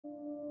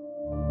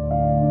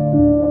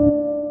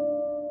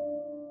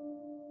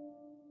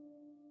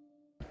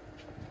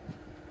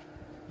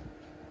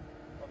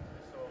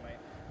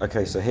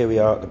Okay, so here we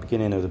are at the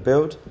beginning of the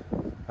build.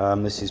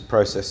 This is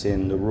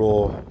processing the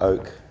raw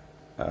oak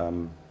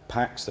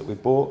packs that we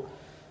bought.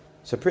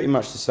 So pretty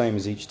much the same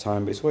as each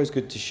time, but it's always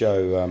good to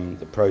show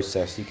the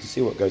process. You can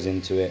see what goes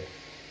into it.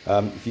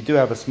 If you do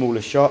have a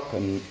smaller shop,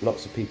 and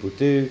lots of people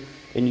do,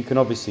 then you can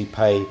obviously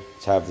pay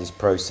to have this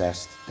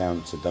processed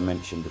down to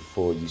dimension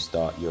before you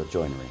start your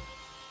joinery.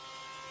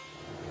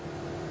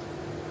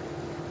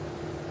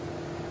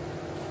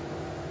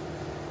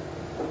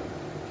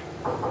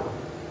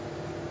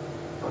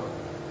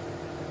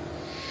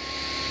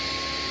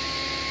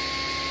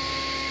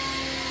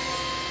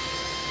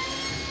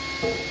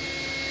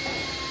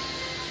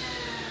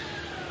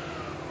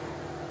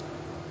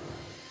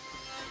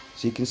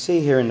 So you can see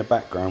here in the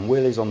background,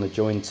 Will is on the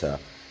jointer.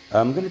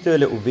 I'm going to do a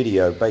little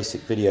video, basic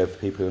video for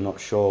people who are not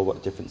sure what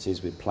the difference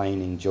is with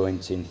planing,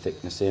 jointing,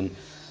 thicknessing.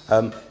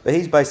 But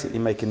he's basically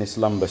making this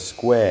lumber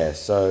square,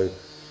 so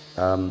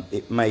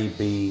it may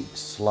be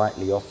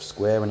slightly off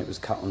square when it was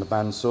cut on the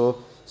bandsaw.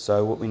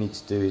 So what we need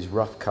to do is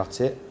rough cut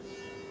it.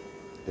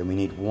 Then we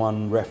need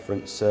one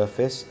reference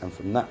surface, and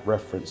from that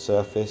reference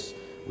surface,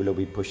 we'll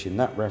be pushing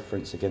that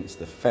reference against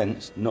the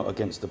fence, not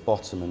against the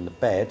bottom and the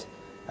bed.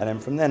 And then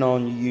from then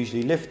on, you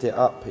usually lift it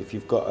up if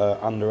you've got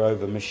an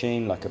under-over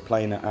machine, like a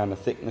planer and a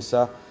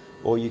thicknesser.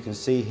 Or you can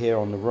see here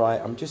on the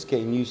right, I'm just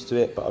getting used to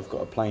it, but I've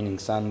got a planing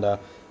sander.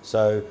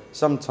 So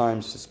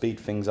sometimes to speed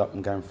things up,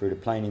 I'm going through the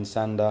planing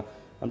sander.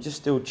 I'm just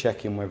still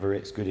checking whether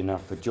it's good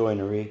enough for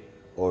joinery,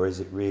 or is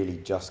it really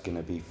just going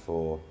to be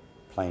for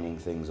planing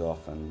things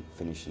off and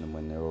finishing them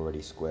when they're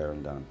already square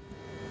and done.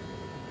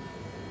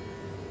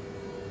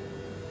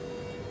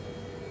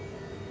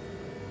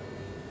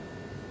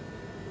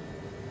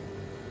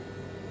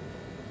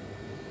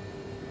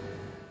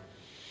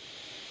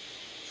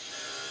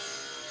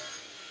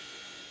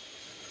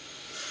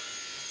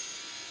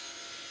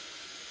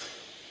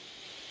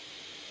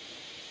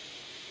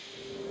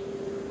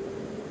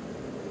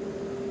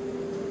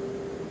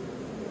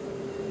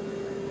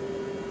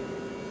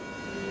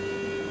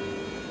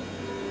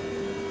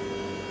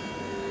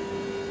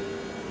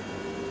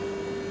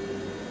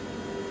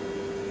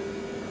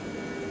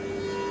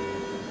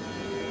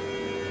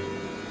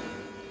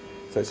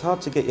 So it's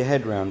hard to get your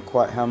head around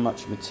quite how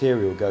much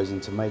material goes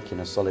into making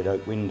a solid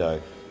oak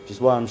window, which is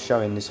why I'm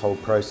showing this whole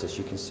process.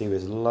 You can see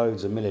there's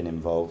loads of milling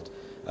involved.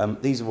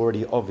 These have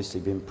already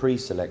obviously been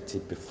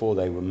pre-selected before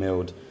they were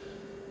milled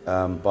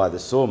by the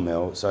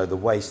sawmill, so the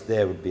waste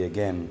there would be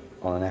again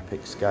on an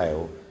epic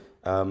scale.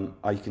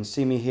 You can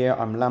see me here,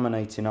 I'm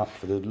laminating up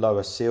for the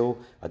lower sill.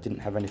 I didn't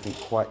have anything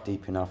quite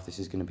deep enough. This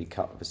is going to be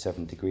cut with a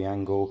 7-degree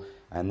angle,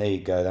 and there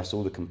you go, that's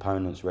all the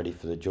components ready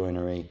for the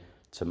joinery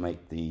to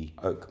make the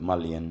oak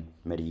mullion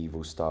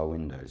medieval style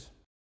windows.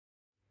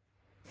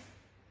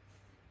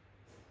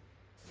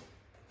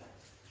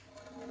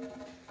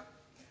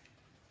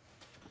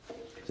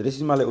 So this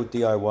is my little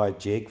DIY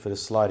jig for the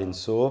sliding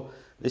saw.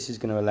 This is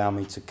going to allow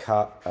me to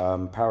cut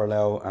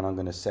parallel, and I'm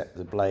going to set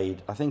the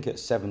blade, I think at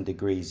 7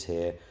 degrees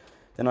here.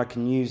 Then I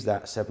can use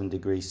that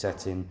 7-degree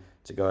setting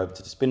to go over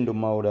to the spindle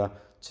moulder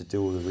to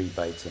do all the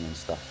rebating and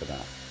stuff for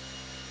that.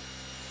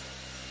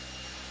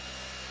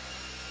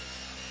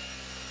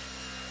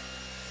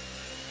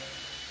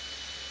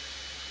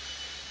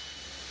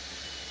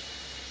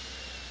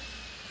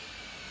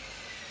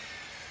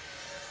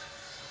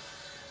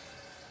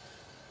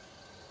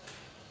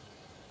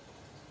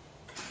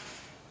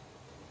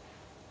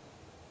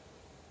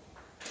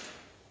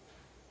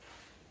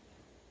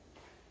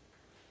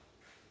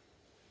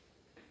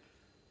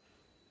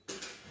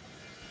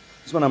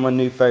 It's one of my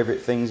new favourite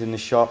things in the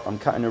shop. I'm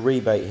cutting a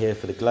rebate here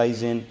for the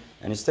glazing,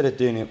 and instead of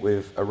doing it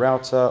with a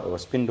router or a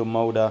spindle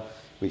moulder,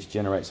 which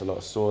generates a lot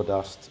of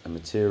sawdust and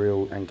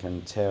material and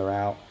can tear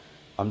out,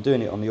 I'm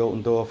doing it on the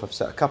Altendorf. I've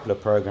set a couple of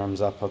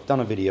programs up. I've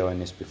done a video on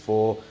this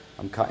before.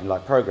 I'm cutting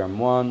like program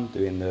 1,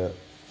 doing the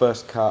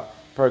first cut,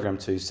 program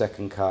 2,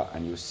 second cut,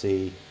 and you'll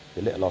see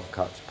the little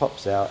offcut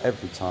pops out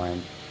every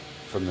time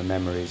from the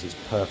memories. It's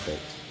perfect.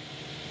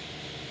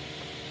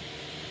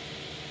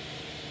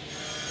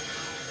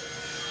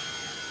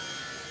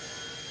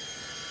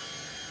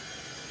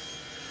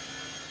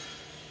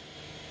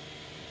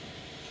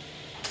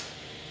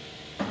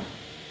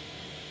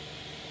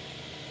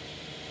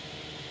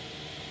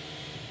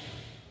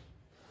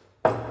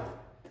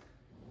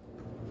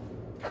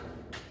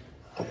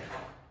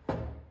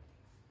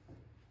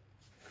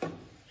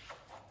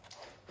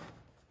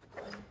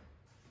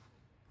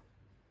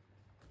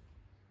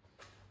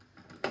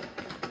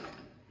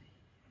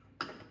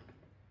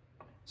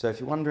 So if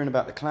you're wondering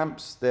about the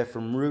clamps, they're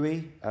from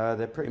Ruwi.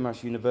 They're pretty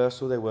much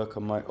universal. They work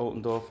on my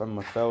Altendorf and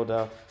my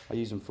Felder. I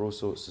use them for all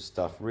sorts of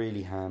stuff,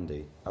 really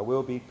handy. I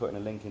will be putting a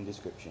link in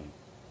description.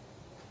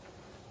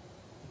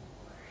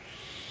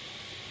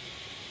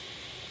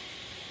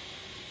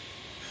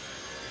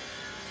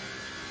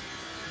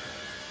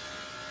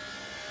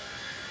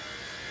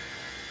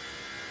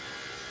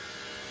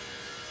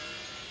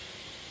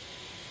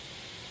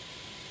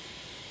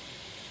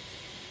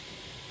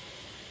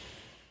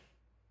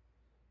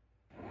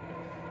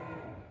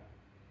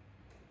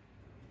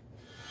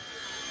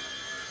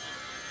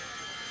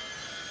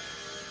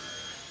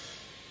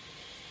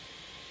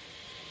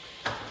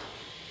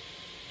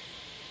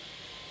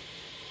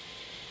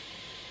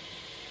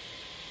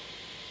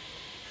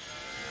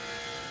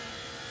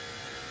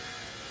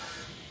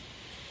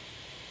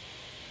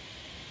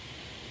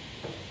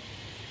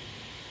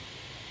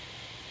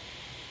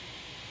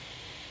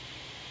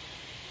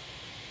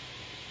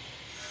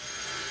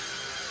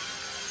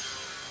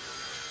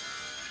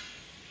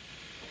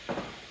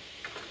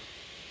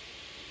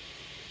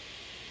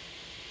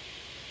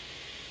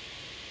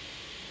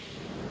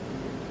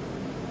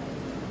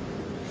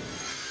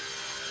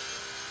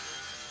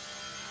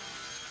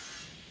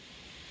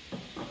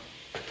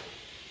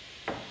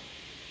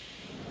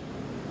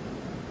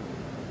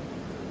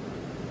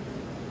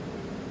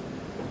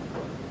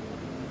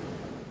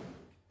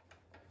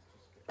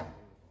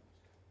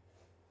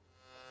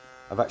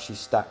 I've actually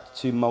stacked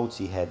 2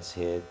 multi-heads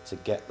here to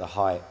get the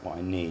height what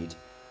I need.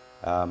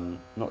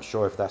 Not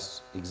sure if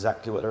that's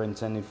exactly what they're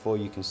intended for.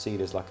 You can see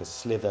there's like a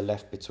slither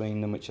left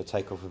between them which I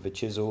take off with a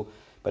chisel,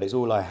 but it's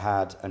all I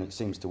had and it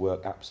seems to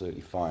work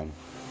absolutely fine.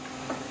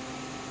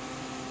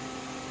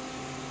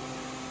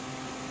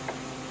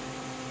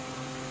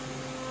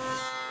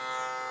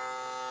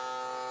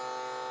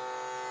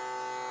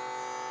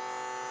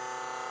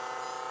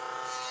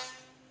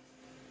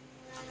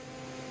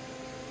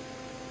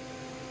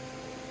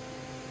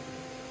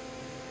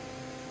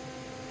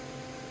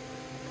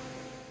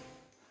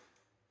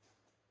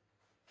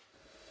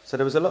 So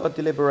there was a lot of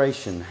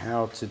deliberation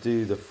how to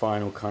do the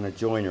final kind of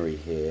joinery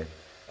here,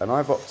 and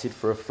I've opted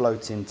for a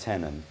floating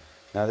tenon.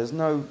 Now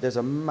there's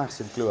a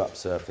massive glue up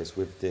surface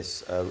with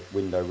this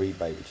window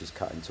rebate which is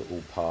cut into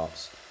all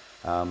parts,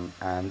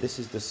 and this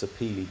is the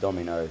Sapili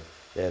domino.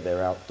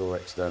 They're outdoor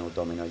external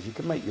dominoes. You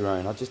can make your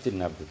own, I just didn't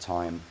have the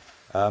time.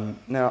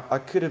 Now I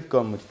could have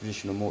gone with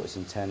traditional mortise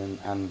and tenon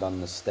and done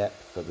the step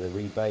for the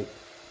rebate,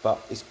 but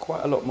it's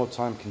quite a lot more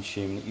time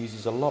consuming. It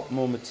uses a lot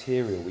more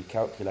material. We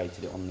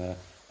calculated it on the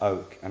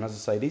oak, and as I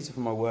say, these are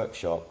from my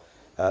workshop.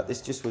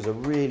 This just was a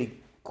really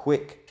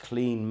quick,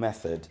 clean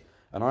method,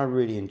 and I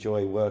really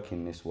enjoy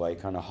working this way,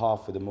 kind of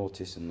half with the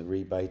mortise and the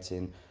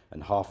rebating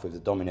and half with the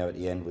domino at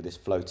the end with this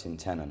floating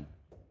tenon.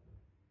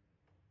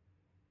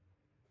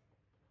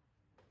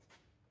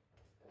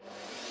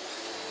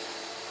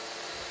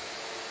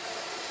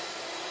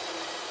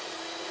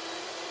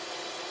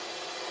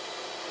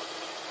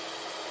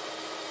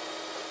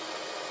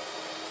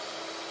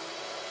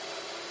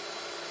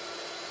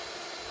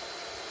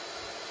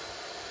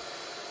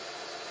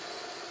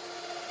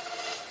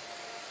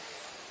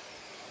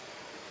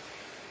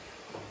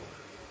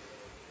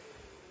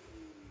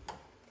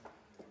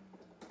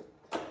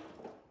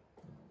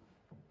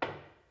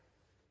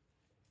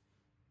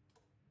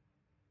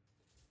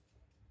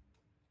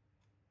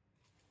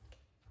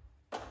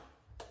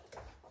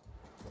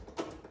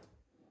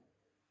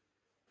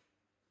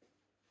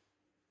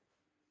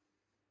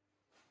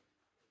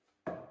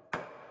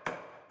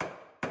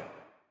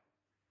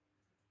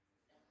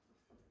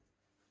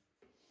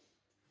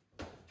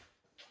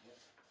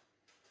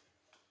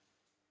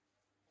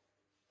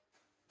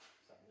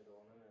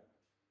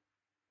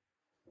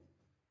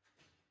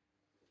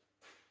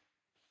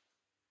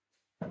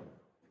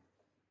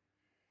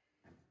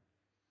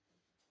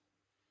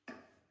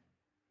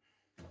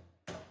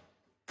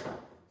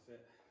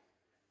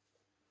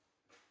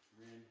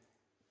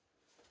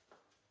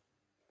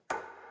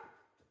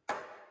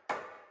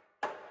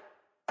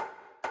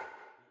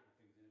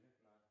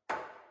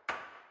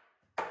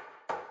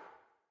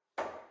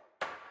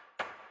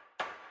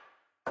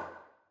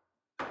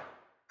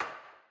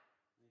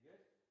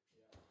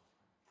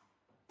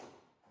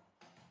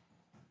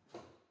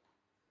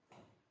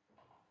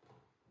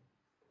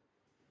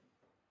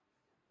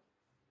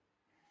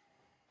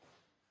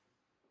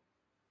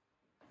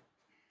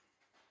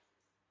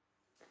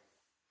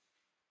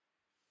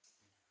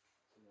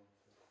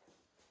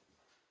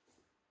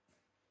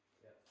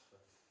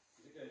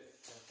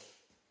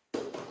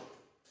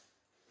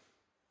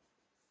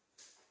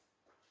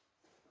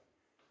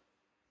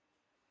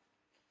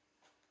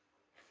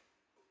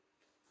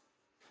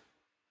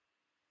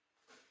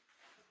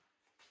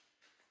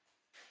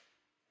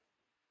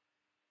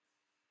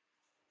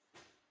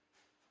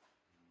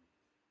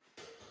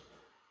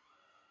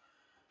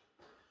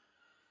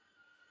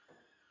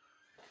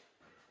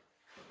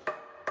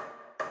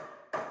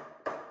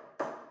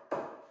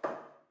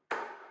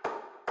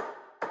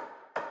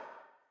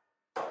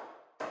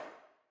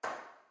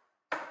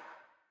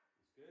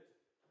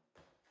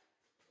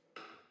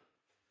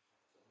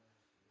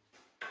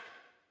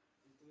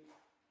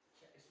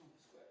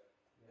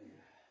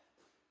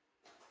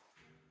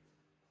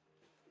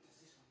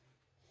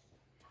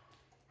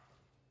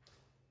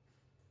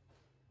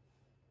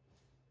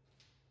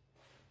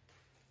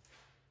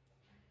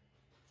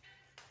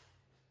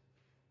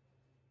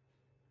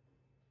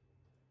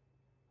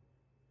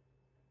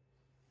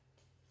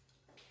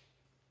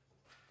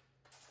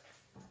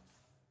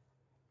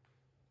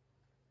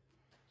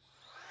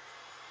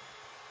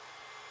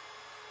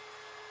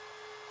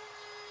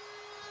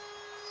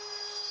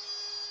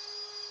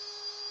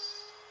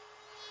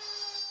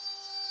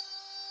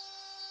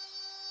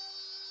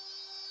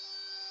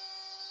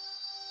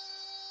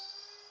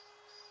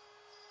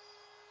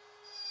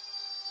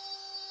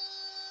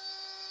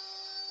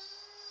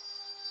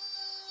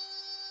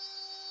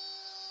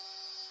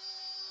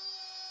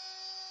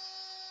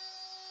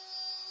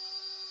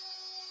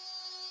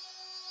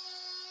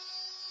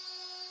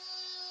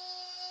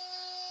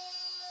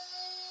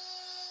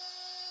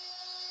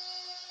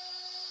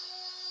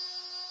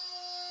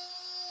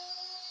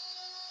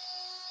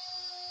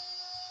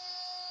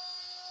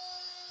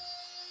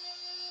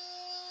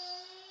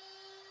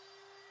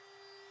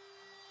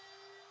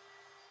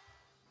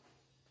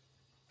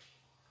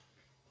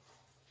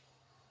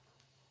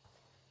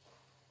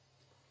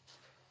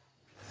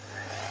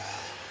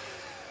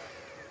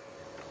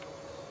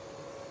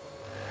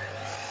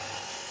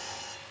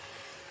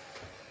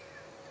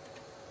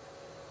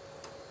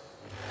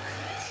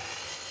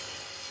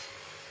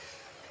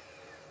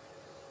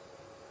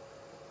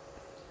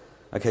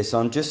 Okay, so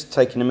I'm just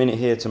taking a minute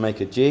here to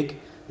make a jig.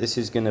 This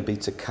is going to be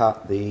to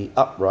cut the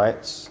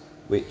uprights,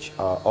 which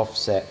are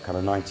offset kind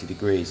of 90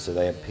 degrees, so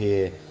they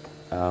appear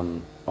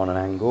on an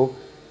angle,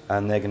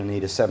 and they're going to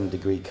need a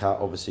 7-degree cut,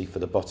 obviously, for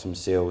the bottom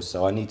seals,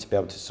 so I need to be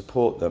able to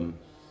support them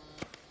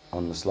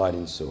on the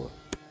sliding saw.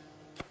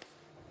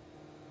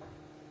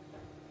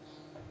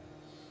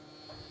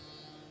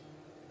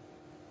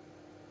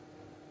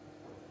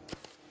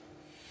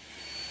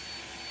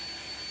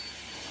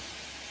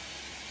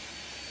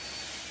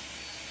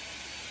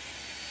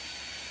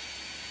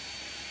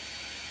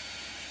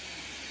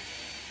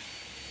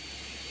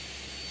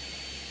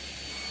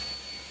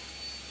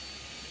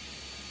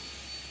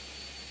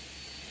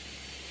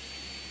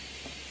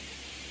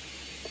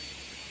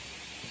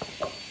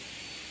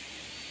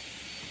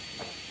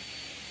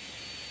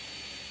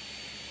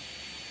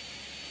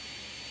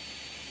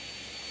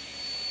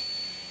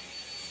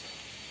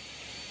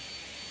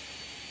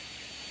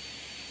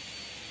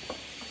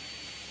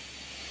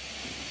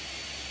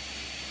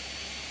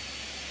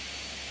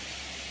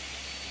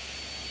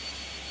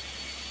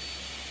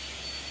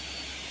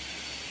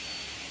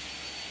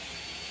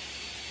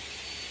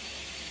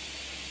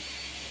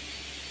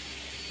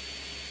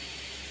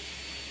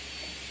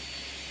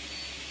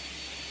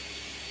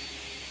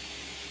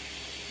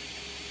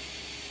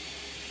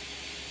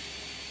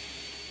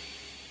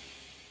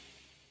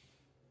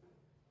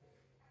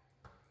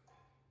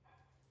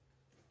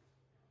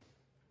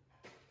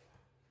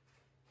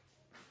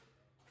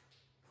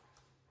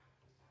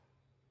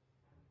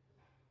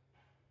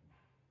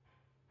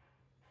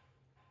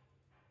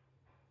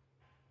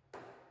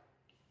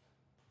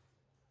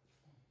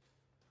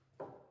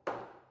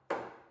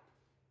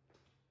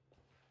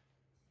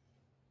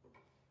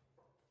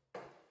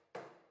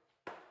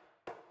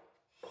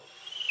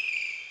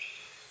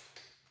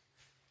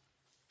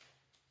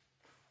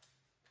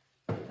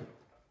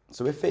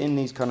 So we're fitting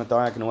these kind of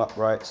diagonal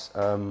uprights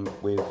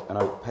with an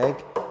oak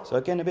peg. So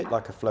again, a bit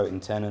like a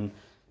floating tenon.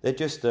 They're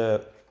just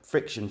a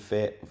friction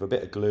fit with a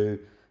bit of glue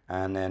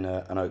and then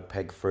an oak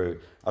peg through.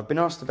 I've been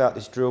asked about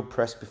this drill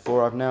press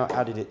before. I've now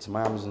added it to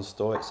my Amazon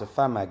store. It's a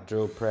Famag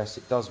drill press.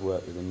 It does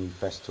work with a new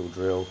Festool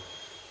drill.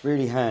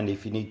 Really handy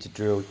if you need to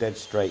drill dead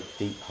straight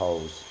deep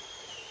holes.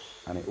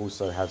 And it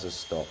also has a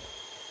stop.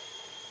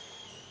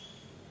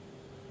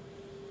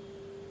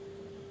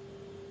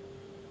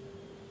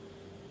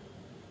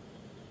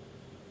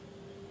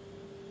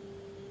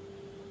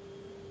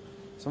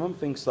 So one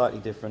thing slightly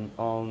different,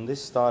 on this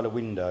style of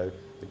window,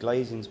 the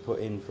glazing's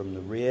put in from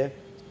the rear.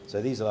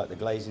 So these are like the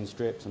glazing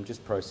strips, I'm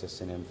just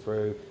processing them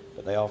through,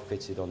 but they are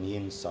fitted on the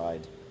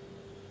inside.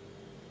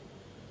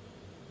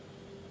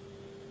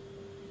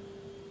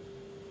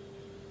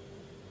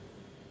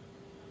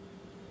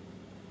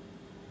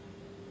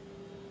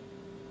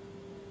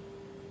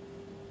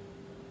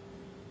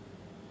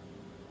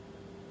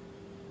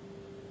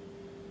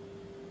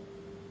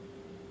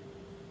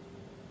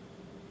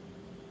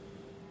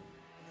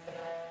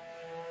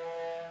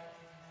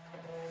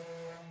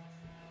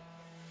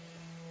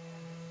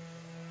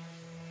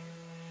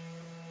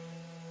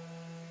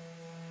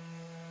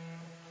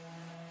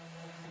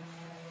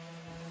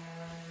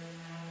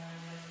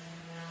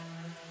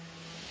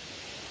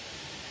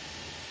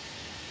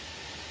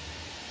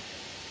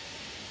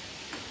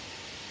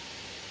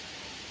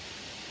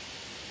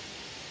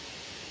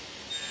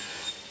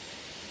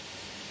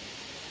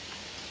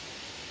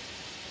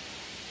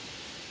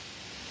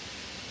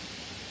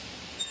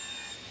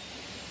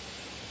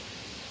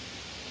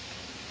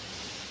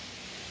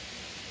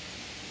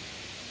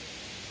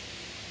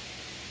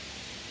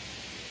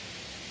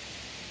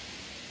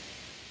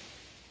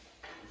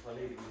 If I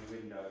leave it in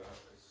the window, because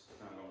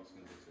I don't know what it's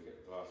going to do to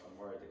get the glass, I'm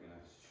worried they're going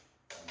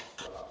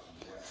to swell up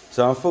and wet.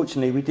 So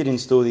unfortunately we did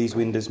install these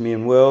windows, me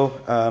and Will,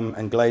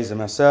 and glaze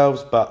them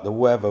ourselves, but the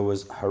weather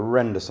was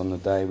horrendous on the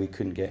day. We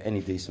couldn't get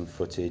any decent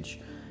footage.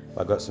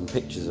 I got some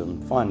pictures of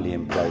them finally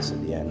in place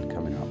at the end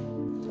coming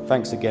up.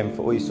 Thanks again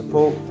for all your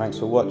support. Thanks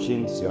for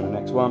watching. See you on the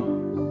next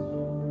one.